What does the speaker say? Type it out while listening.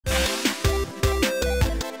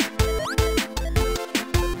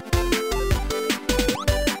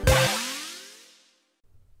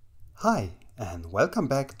Hi, and welcome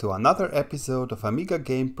back to another episode of Amiga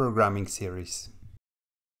game programming series.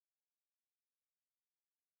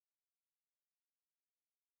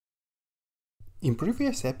 In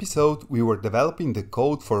previous episode, we were developing the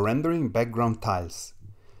code for rendering background tiles.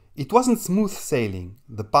 It wasn't smooth sailing.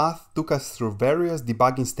 The path took us through various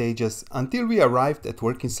debugging stages until we arrived at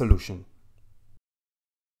working solution.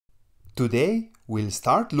 Today, we'll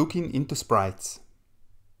start looking into sprites.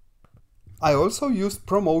 I also used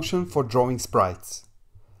ProMotion for drawing sprites.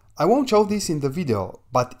 I won't show this in the video,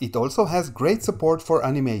 but it also has great support for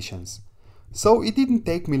animations. So it didn't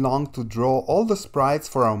take me long to draw all the sprites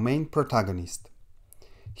for our main protagonist.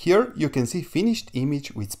 Here you can see finished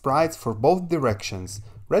image with sprites for both directions,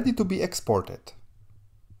 ready to be exported.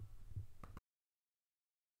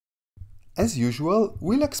 As usual,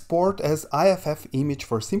 we'll export as IFF image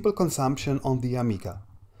for simple consumption on the Amiga.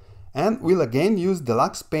 And we'll again use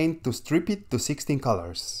Deluxe Paint to strip it to 16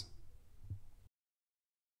 colors.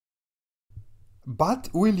 But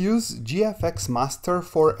we'll use GFX Master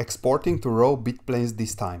for exporting to raw bitplanes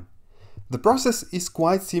this time. The process is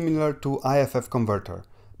quite similar to IFF Converter,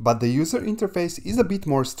 but the user interface is a bit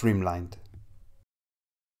more streamlined.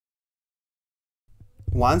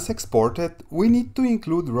 Once exported, we need to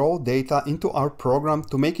include raw data into our program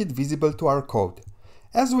to make it visible to our code,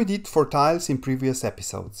 as we did for tiles in previous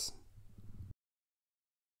episodes.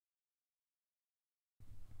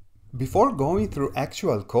 Before going through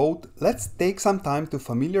actual code, let's take some time to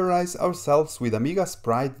familiarize ourselves with Amiga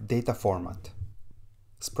sprite data format.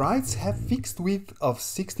 Sprites have fixed width of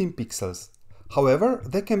 16 pixels. However,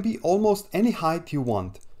 they can be almost any height you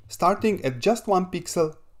want, starting at just 1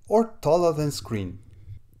 pixel or taller than screen.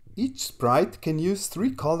 Each sprite can use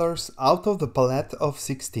 3 colors out of the palette of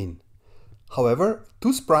 16. However,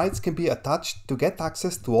 2 sprites can be attached to get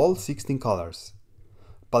access to all 16 colors.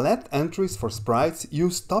 Palette entries for sprites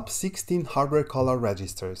use top 16 hardware color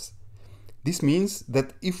registers. This means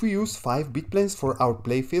that if we use 5 bitplanes for our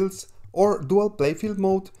playfields or dual playfield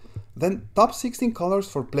mode, then top 16 colors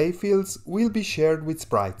for playfields will be shared with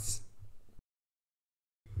sprites.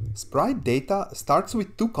 Sprite data starts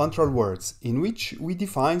with 2 control words, in which we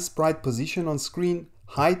define sprite position on screen,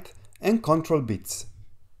 height, and control bits.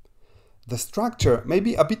 The structure may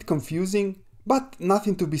be a bit confusing, but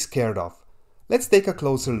nothing to be scared of. Let's take a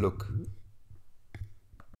closer look.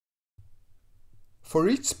 For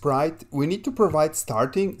each sprite, we need to provide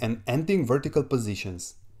starting and ending vertical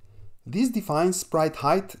positions. This defines sprite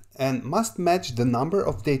height and must match the number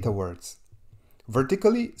of data words.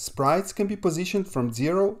 Vertically, sprites can be positioned from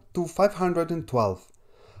 0 to 512.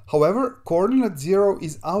 However, coordinate 0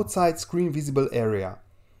 is outside screen visible area.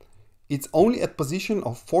 It's only at position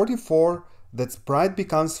of 44 that sprite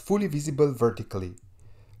becomes fully visible vertically.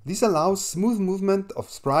 This allows smooth movement of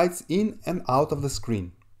sprites in and out of the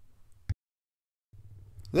screen.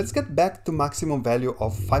 Let's get back to maximum value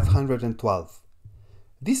of 512.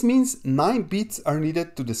 This means 9 bits are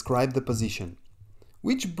needed to describe the position,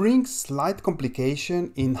 which brings slight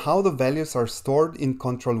complication in how the values are stored in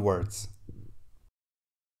control words.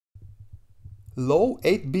 Low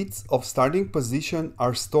 8 bits of starting position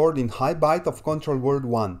are stored in high byte of control word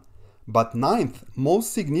 1, but 9th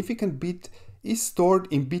most significant bit is stored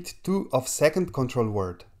in bit 2 of second control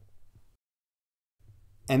word.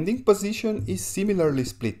 Ending position is similarly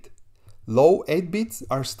split. Low 8 bits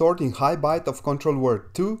are stored in high byte of control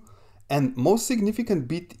word 2 and most significant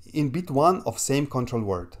bit in bit 1 of same control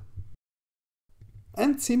word.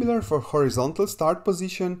 And similar for horizontal start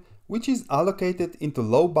position, which is allocated into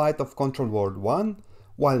low byte of control word 1,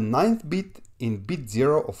 while 9th bit in bit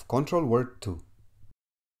 0 of control word 2.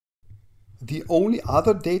 The only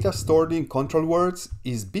other data stored in control words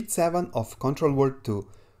is bit 7 of control word 2,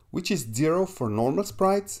 which is 0 for normal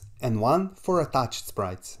sprites and 1 for attached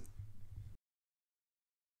sprites.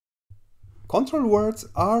 Control words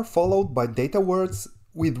are followed by data words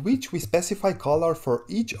with which we specify color for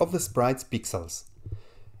each of the sprite's pixels.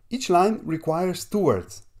 Each line requires 2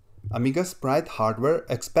 words. Amiga sprite hardware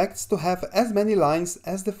expects to have as many lines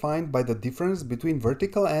as defined by the difference between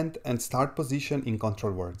vertical end and start position in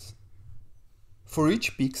control words. For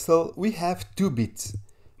each pixel, we have 2 bits,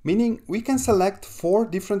 meaning we can select 4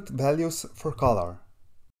 different values for color.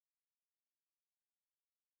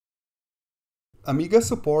 Amiga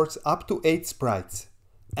supports up to 8 sprites,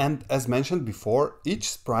 and as mentioned before,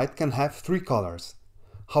 each sprite can have 3 colors.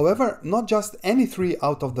 However, not just any 3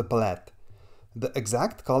 out of the palette. The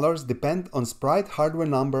exact colors depend on sprite hardware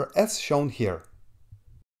number as shown here.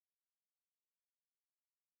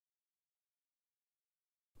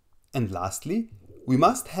 And lastly, we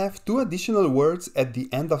must have 2 additional words at the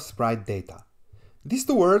end of sprite data. These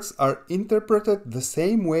two words are interpreted the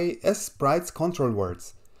same way as sprites control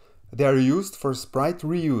words. They are used for sprite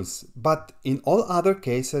reuse, but in all other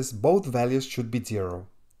cases both values should be 0.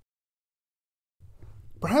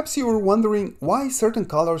 Perhaps you were wondering why certain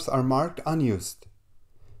colors are marked unused.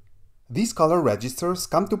 These color registers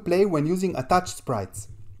come to play when using attached sprites.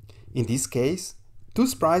 In this case, two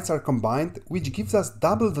sprites are combined, which gives us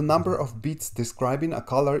double the number of bits describing a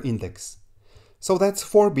color index. So that's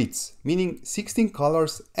 4 bits, meaning 16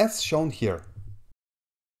 colors as shown here.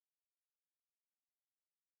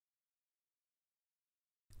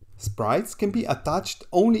 Sprites can be attached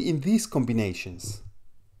only in these combinations.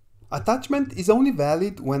 Attachment is only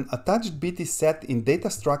valid when attached bit is set in data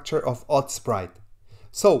structure of odd sprite.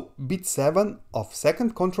 So, bit 7 of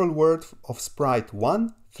second control word of sprite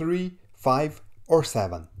 1, 3, 5 or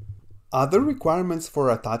 7. Other requirements for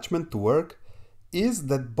attachment to work is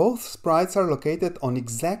that both sprites are located on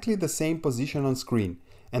exactly the same position on screen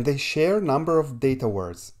and they share number of data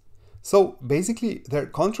words. So basically their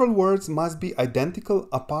control words must be identical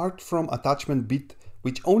apart from attachment bit,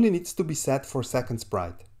 which only needs to be set for second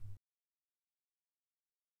sprite.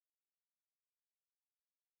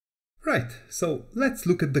 Right, so let's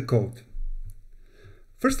look at the code.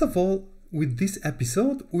 First of all, with this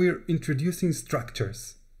episode, we're introducing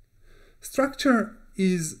structures. Structure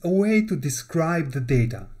is a way to describe the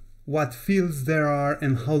data, what fields there are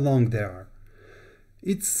and how long there are.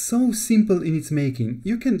 It's so simple in its making.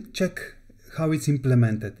 You can check how it's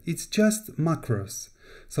implemented. It's just macros.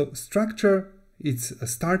 So structure, it's a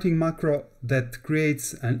starting macro that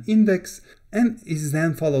creates an index and is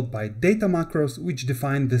then followed by data macros, which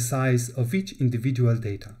define the size of each individual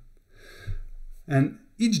data. And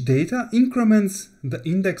each data increments the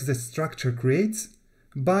index that structure creates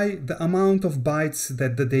by the amount of bytes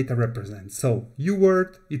that the data represents. So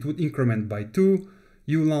uword, it would increment by 2,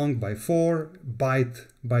 ulong by 4, byte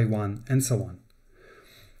by 1, and so on.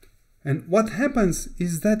 And what happens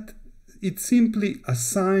is that it simply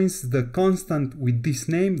assigns the constant with this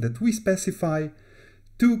name that we specify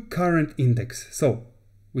to current index. So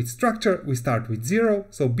with structure, we start with 0,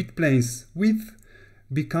 so bitplanes width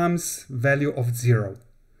becomes value of 0.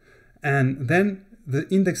 And then the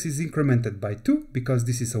index is incremented by 2 because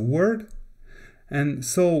this is a word. And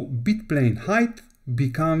so bitplane height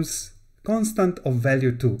becomes constant of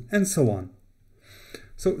value 2, and so on.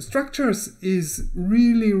 So structures is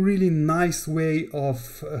really nice way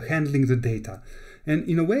of handling the data. And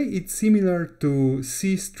in a way it's similar to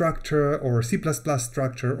C structure or C++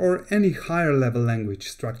 structure or any higher level language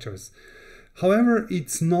structures. However,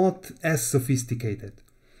 it's not as sophisticated.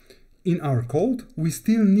 In our code, we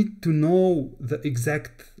still need to know the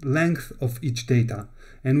exact length of each data,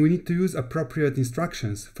 and we need to use appropriate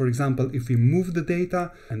instructions. For example, if we move the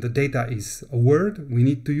data and the data is a word, we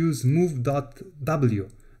need to use move.w,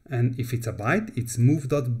 and if it's a byte, it's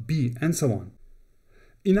move.b, and so on.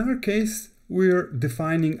 In our case, we're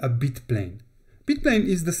defining a bitplane. Bitplane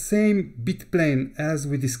is the same bitplane as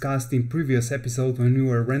we discussed in previous episode when we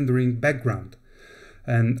were rendering background.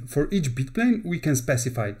 And for each bitplane, we can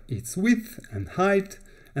specify its width and height,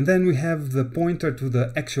 and then we have the pointer to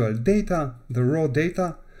the actual data, the raw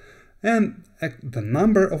data, and the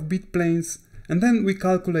number of bitplanes, and then we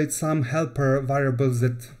calculate some helper variables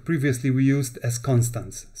that previously we used as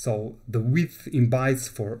constants. So the width in bytes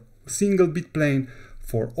for single bitplane,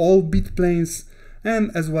 for all bitplanes, and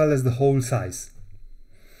as well as the whole size.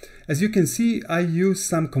 As you can see, I use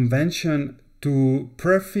some convention to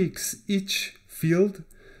prefix each field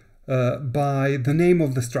by the name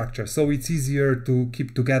of the structure, so it's easier to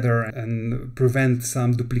keep together and prevent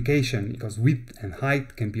some duplication, because width and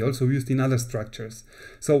height can be also used in other structures.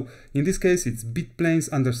 So in this case it's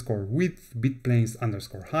bitplanes underscore width, bitplanes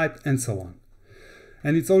underscore height, and so on.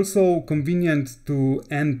 And it's also convenient to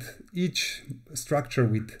end each structure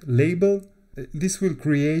with label. This will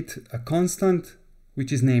create a constant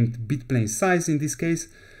which is named bitplane size in this case,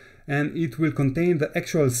 and it will contain the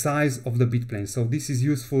actual size of the bitplane. So this is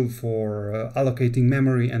useful for allocating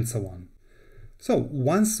memory and so on. So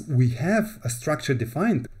once we have a structure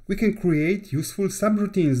defined, we can create useful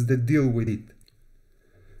subroutines that deal with it.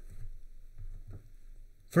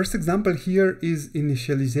 First example here is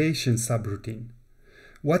initialization subroutine.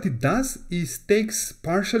 What it does is takes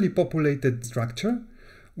partially populated structure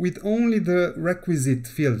with only the requisite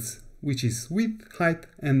fields, which is width, height,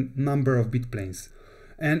 and number of bitplanes.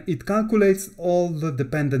 And it calculates all the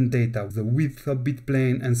dependent data, the width of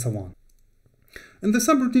bitplane and so on. And the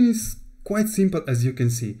subroutine is quite simple, as you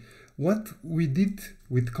can see. What we did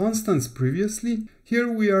with constants previously, here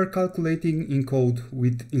we are calculating in code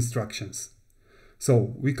with instructions.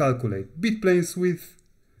 So we calculate bitplanes width,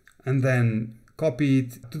 and then copy it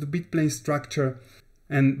to the bitplane structure.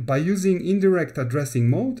 And by using indirect addressing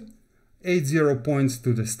mode, 80 points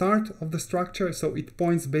to the start of the structure, so it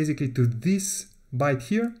points basically to this byte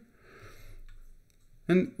here.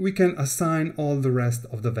 And we can assign all the rest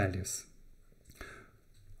of the values.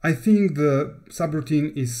 I think the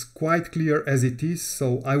subroutine is quite clear as it is,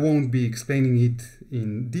 so I won't be explaining it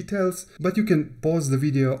in details, but you can pause the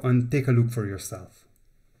video and take a look for yourself.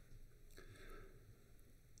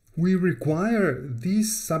 We require this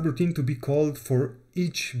subroutine to be called for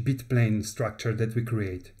each bitplane structure that we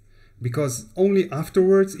create, because only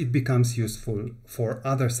afterwards it becomes useful for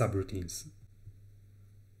other subroutines.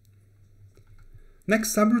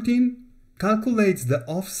 Next subroutine calculates the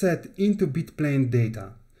offset into bitplane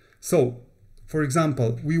data. So, for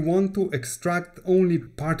example, we want to extract only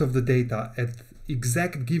part of the data at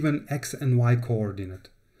exact given x and y coordinate.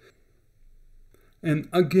 And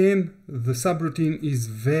again, the subroutine is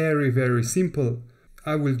very simple.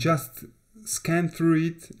 I will just scan through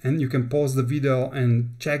it and you can pause the video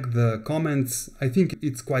and check the comments. I think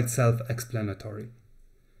it's quite self-explanatory.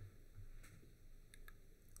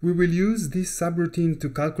 We will use this subroutine to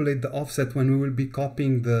calculate the offset when we will be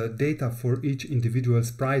copying the data for each individual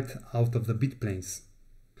sprite out of the bitplanes.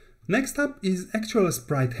 Next up is actual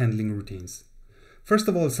sprite handling routines. First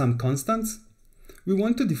of all, some constants. We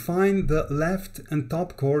want to define the left and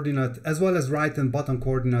top coordinate as well as right and bottom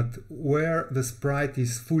coordinate where the sprite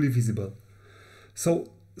is fully visible.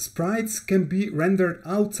 So sprites can be rendered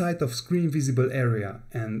outside of screen visible area,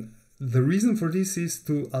 and the reason for this is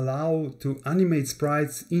to allow to animate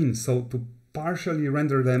sprites in, so to partially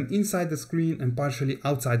render them inside the screen and partially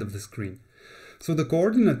outside of the screen. So the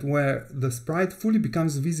coordinate where the sprite fully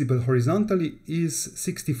becomes visible horizontally is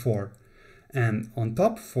 64. And on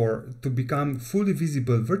top, to become fully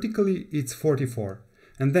visible vertically, it's 44.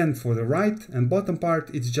 And then for the right and bottom part,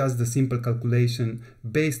 it's just the simple calculation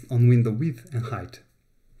based on window width and height.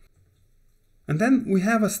 And then we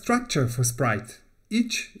have a structure for sprite.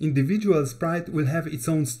 Each individual sprite will have its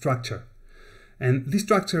own structure. And this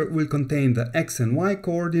structure will contain the x and y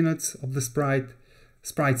coordinates of the sprite,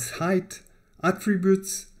 sprite's height,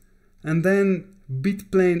 attributes, and then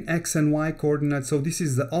bitplane x and y coordinates. So this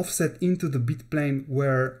is the offset into the bitplane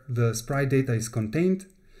where the sprite data is contained.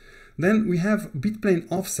 Then we have bitplane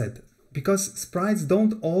offset, because sprites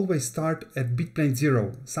don't always start at bitplane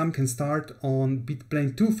 0. Some can start on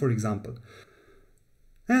bitplane 2, for example.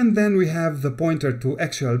 And then we have the pointer to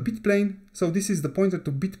actual bitplane. So this is the pointer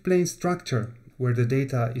to bitplane structure where the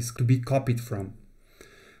data is to be copied from.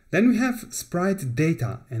 Then we have sprite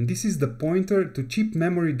data, and this is the pointer to chip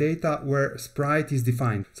memory data where sprite is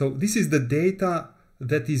defined. So this is the data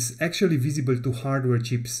that is actually visible to hardware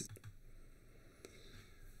chips.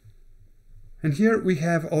 And here we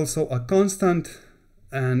have also a constant,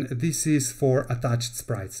 and this is for attached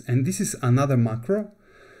sprites. And this is another macro,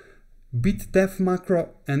 bitdef macro.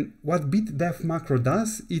 And what bitdef macro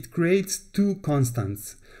does, it creates two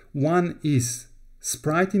constants. One is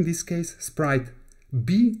sprite, in this case, sprite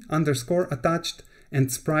b underscore attached and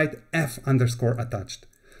sprite f underscore attached.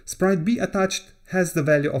 Sprite b attached has the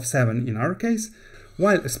value of 7 in our case,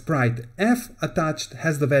 while sprite f attached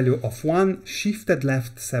has the value of 1 shifted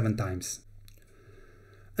left 7 times.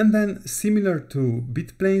 And then, similar to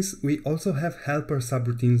bitplanes, we also have helper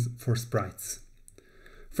subroutines for sprites.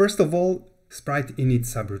 First of all, sprite init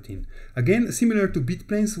subroutine. Again, similar to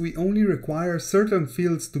bitplanes, we only require certain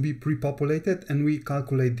fields to be pre-populated and we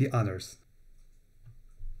calculate the others.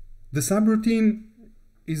 The subroutine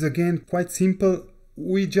is again quite simple.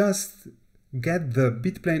 We just get the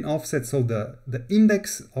bitplane offset, so the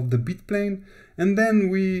index of the bitplane, and then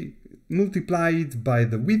we multiply it by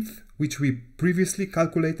the width, which we previously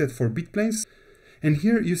calculated for bitplanes. And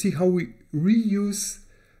here you see how we reuse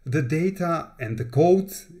the data and the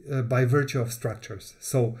code by virtue of structures.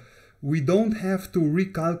 So we don't have to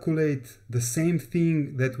recalculate the same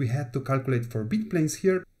thing that we had to calculate for bitplanes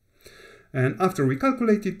here. And after we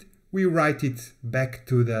calculate it, we write it back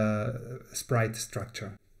to the sprite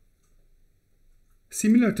structure.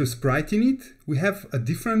 Similar to sprite init, we have a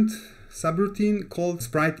different subroutine called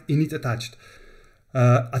sprite init attached.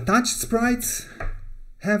 Attached sprites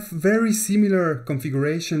have very similar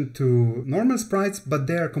configuration to normal sprites, but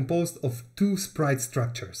they are composed of two sprite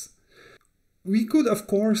structures. We could, of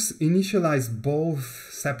course, initialize both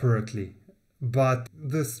separately, but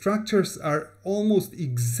the structures are almost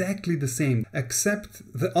exactly the same, except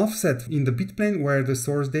the offset in the bitplane where the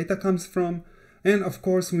source data comes from, and of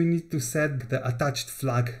course we need to set the attached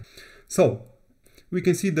flag. So we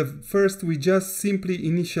can see we just simply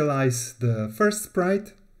initialize the first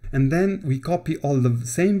sprite, and then we copy all the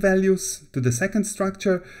same values to the second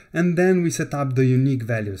structure, and then we set up the unique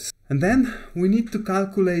values. And then we need to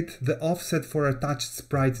calculate the offset for attached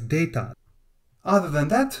sprite data. Other than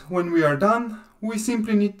that, when we are done, we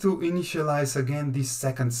simply need to initialize again this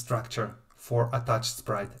second structure for attached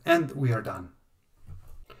sprite, and we are done.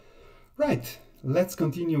 Right, let's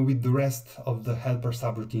continue with the rest of the helper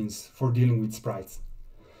subroutines for dealing with sprites.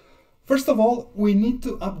 First of all, we need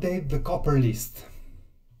to update the copper list.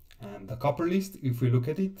 And the copper list, if we look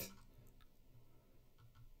at it,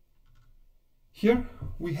 here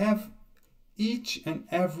we have each and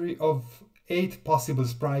every of 8 possible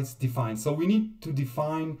sprites defined. So we need to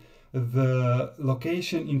define the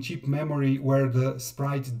location in chip memory where the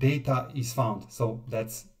sprite data is found. So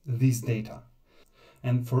that's this data.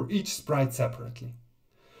 And for each sprite separately.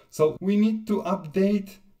 So we need to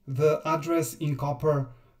update the address in copper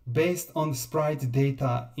based on sprite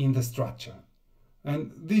data in the structure.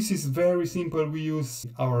 And this is very simple. We use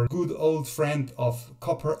our good old friend of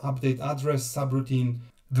copper update address subroutine.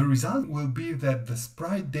 The result will be that the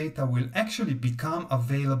sprite data will actually become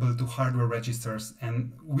available to hardware registers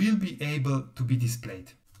and will be able to be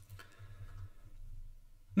displayed.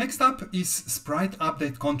 Next up is sprite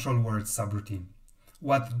update control words subroutine.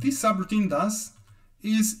 What this subroutine does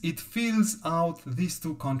is it fills out these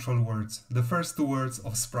 2 control words, the first 2 words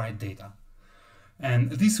of sprite data.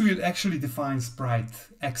 And this will actually define sprite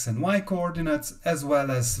X and Y coordinates as well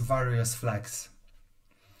as various flags.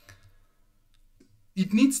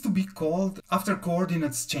 It needs to be called after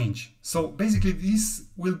coordinates change. So basically this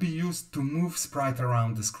will be used to move sprite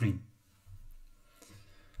around the screen.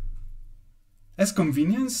 As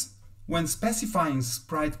convenience, when specifying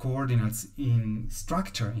sprite coordinates in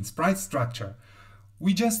sprite structure,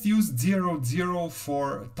 we just use 0, 0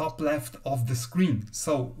 for top left of the screen.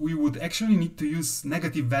 So we would actually need to use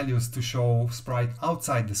negative values to show sprite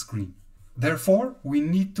outside the screen. Therefore, we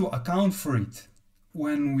need to account for it.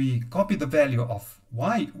 When we copy the value of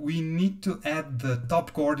y, we need to add the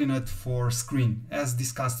top coordinate for screen, as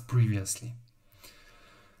discussed previously.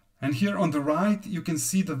 And here on the right, you can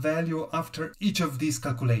see the value after each of these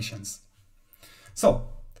calculations. So,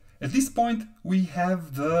 at this point, we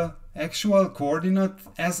have the actual coordinate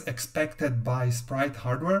as expected by sprite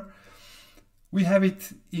hardware. We have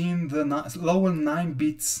it in the lower 9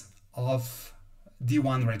 bits of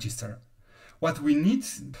D1 register. What we need,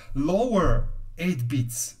 lower 8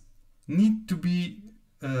 bits need to be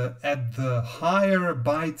at the higher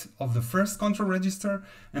byte of the first control register,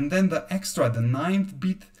 and then the extra, the 9th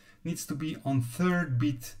bit, needs to be on 3rd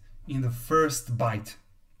bit in the first byte.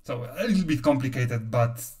 So a little bit complicated,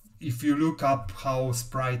 but if you look up how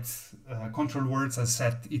sprite control words are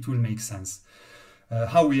set, it will make sense.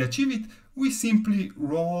 How we achieve it? We simply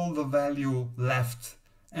roll the value left,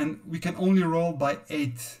 and we can only roll by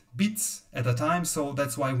 8 bits at a time, so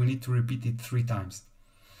that's why we need to repeat it 3 times.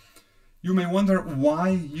 You may wonder why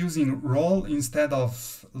using roll instead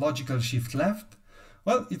of logical shift left.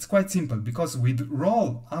 Well, it's quite simple, because with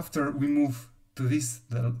roll, after we move to this,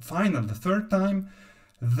 the final, the 3rd time,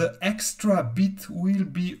 the extra bit will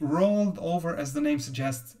be rolled over, as the name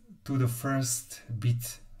suggests, to the first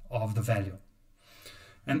bit of the value.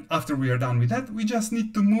 And after we are done with that, we just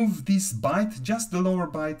need to move this byte, just the lower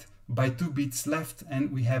byte, by 2 bits left,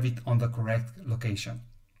 and we have it on the correct location.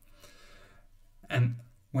 And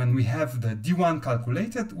when we have the D1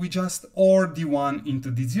 calculated, we just OR D1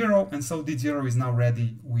 into D0, and so D0 is now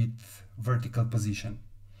ready with vertical position.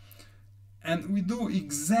 And we do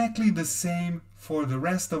exactly the same for the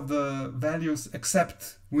rest of the values,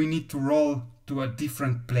 except we need to roll to a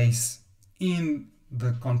different place in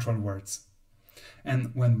the control words.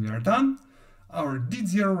 And when we are done, our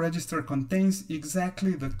D0 register contains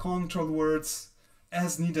exactly the control words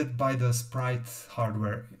as needed by the sprite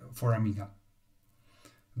hardware for Amiga.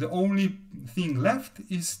 The only thing left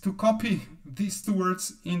is to copy these 2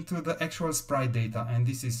 words into the actual sprite data, and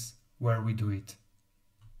this is where we do it.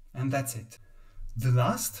 And that's it. The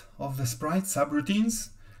last of the sprite subroutines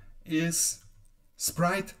is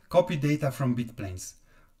sprite copy data from bitplanes.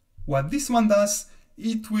 What this one does,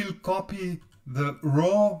 it will copy the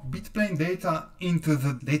raw bitplane data into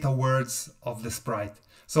the data words of the sprite.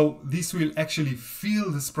 So this will actually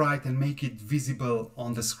fill the sprite and make it visible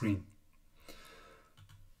on the screen.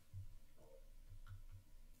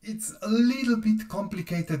 It's a little bit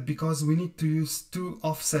complicated because we need to use 2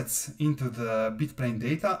 offsets into the bitplane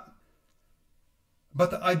data.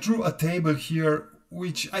 But I drew a table here,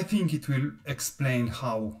 which I think it will explain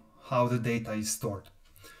how the data is stored.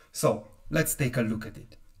 So let's take a look at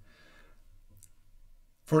it.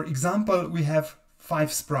 For example, we have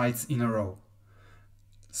 5 sprites in a row.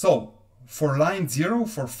 So for line 0,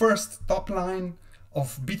 for first top line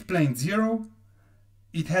of bitplane 0,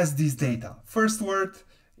 it has this data. First word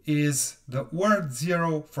is the word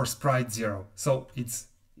 0 for sprite 0. So it's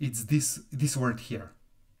this word here.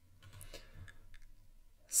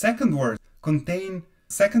 Second word contain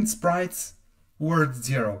second sprite's word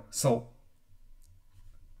 0. So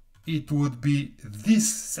it would be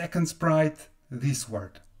this second sprite, this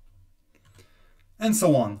word. And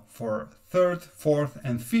so on for third, fourth,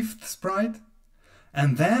 and fifth sprite.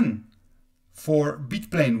 And then for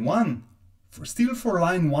bitplane 1, still for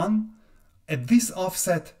line 1, at this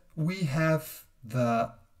offset we have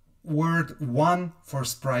the word 1 for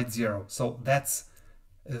sprite 0. So that's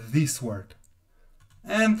this word.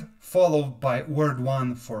 And followed by word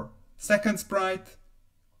 1 for second sprite,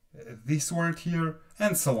 this word here,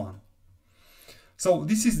 and so on. So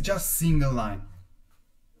this is just single line.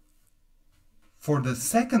 For the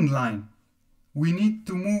second line, we need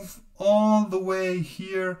to move all the way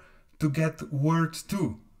here to get word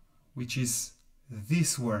 2, which is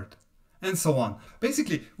this word, and so on.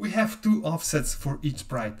 Basically, we have two offsets for each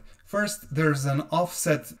sprite. First, there's an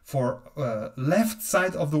offset for left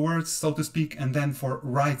side of the words, so to speak, and then for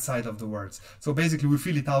right side of the words. So basically, we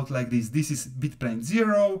fill it out like this. This is bitplane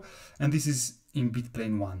 0, and this is in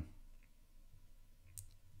bitplane 1.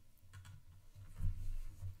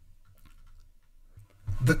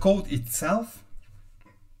 The code itself.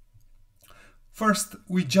 First,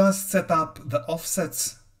 we just set up the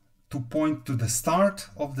offsets to point to the start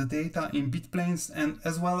of the data in bitplanes, and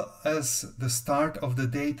as well as the start of the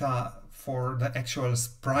data for the actual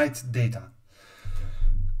sprite data.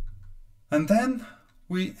 And then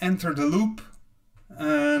we enter the loop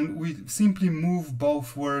and we simply move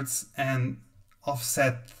both words and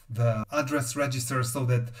offset the address register so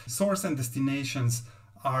that source and destinations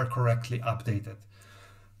are correctly updated.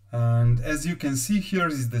 And as you can see, here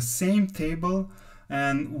is the same table,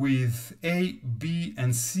 and with A, B,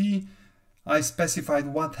 and C, I specified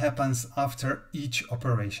what happens after each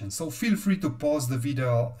operation. So feel free to pause the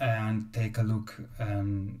video and take a look,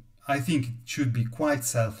 and I think it should be quite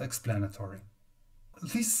self-explanatory.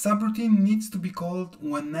 This subroutine needs to be called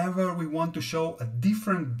whenever we want to show a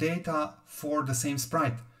different data for the same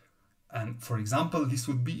sprite. And for example, this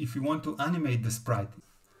would be if we want to animate the sprite.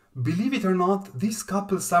 Believe it or not, this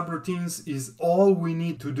couple subroutines is all we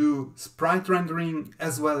need to do sprite rendering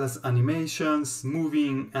as well as animations,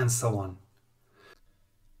 moving, and so on.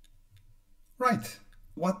 Right,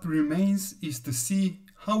 what remains is to see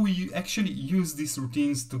how we actually use these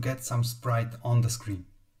routines to get some sprite on the screen.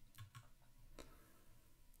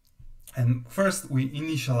 And first we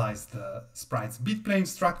initialize the sprite's bitplane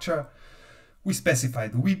structure, we specify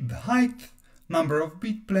the width, the height, number of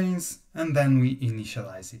bitplanes, and then we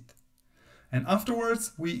initialize it. And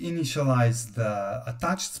afterwards we initialize the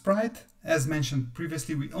attached sprite. As mentioned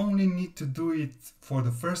previously, we only need to do it for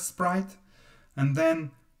the first sprite, and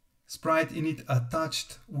then sprite init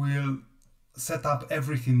attached will set up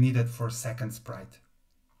everything needed for second sprite.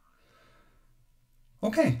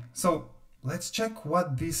 Okay, so let's check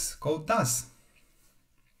what this code does.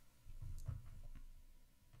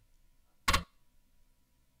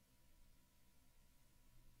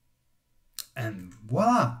 And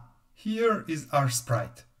voila! Here is our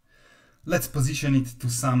sprite. Let's position it to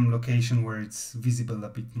some location where it's visible a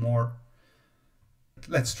bit more.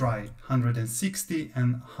 Let's try 160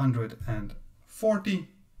 and 140.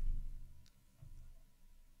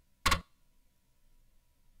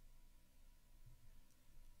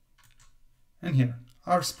 And here,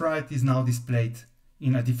 our sprite is now displayed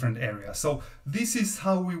in a different area. So this is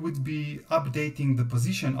how we would be updating the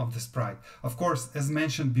position of the sprite. Of course, as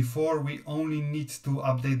mentioned before, we only need to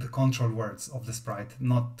update the control words of the sprite,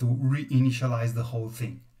 not to reinitialize the whole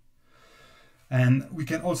thing. And we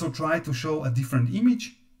can also try to show a different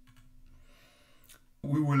image.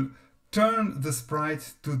 We will turn the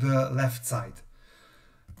sprite to the left side.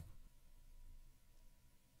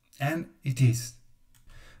 And it is.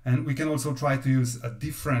 And we can also try to use a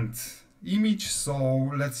different image,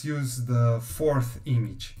 so let's use the fourth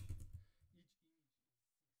image.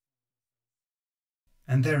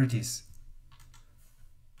 And there it is.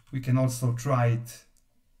 We can also try it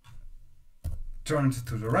turned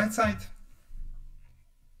to the right side.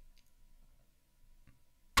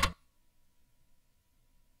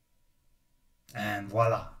 And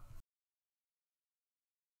voila!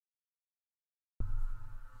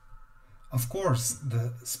 Of course,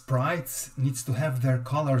 the sprites needs to have their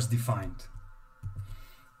colors defined.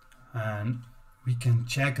 And we can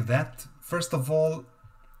check that. First of all,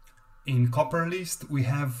 in copper list, we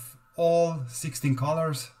have all 16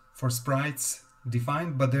 colors for sprites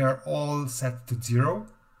defined, but they are all set to 0.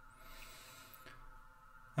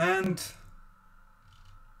 And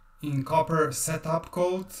in copper setup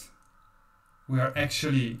code, we are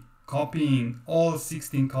actually copying all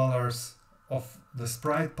 16 colors of the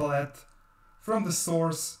sprite palette from the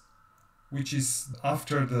source, which is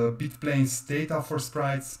after the bitplanes data for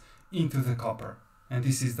sprites, into the copper. And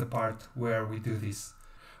this is the part where we do this.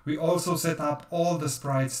 We also set up all the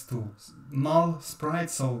sprites to null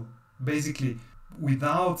sprites, so basically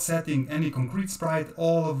without setting any concrete sprite,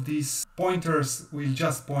 all of these pointers will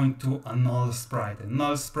just point to a null sprite. A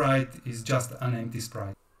null sprite is just an empty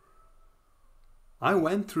sprite. I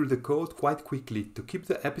went through the code quite quickly to keep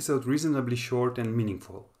the episode reasonably short and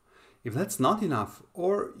meaningful. If that's not enough,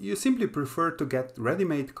 or you simply prefer to get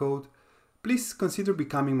ready-made code, please consider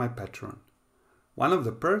becoming my patron. One of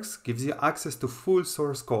the perks gives you access to full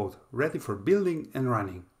source code, ready for building and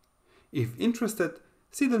running. If interested,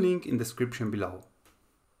 see the link in the description below.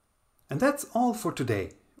 And that's all for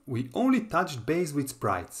today. We only touched base with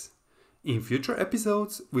sprites. In future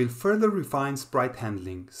episodes, we'll further refine sprite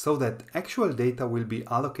handling so that actual data will be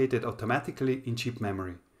allocated automatically in chip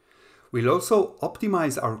memory. We'll also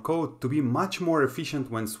optimize our code to be much more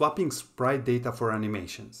efficient when swapping sprite data for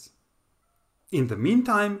animations. In the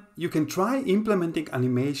meantime, you can try implementing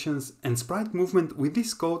animations and sprite movement with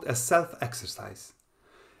this code as self-exercise.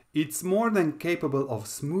 It's more than capable of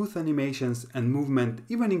smooth animations and movement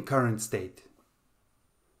even in current state.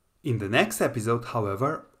 In the next episode,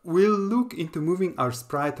 however, we'll look into moving our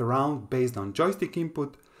sprite around based on joystick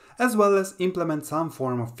input, as well as implement some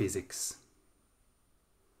form of physics.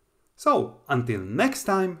 So, until next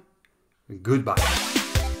time, goodbye.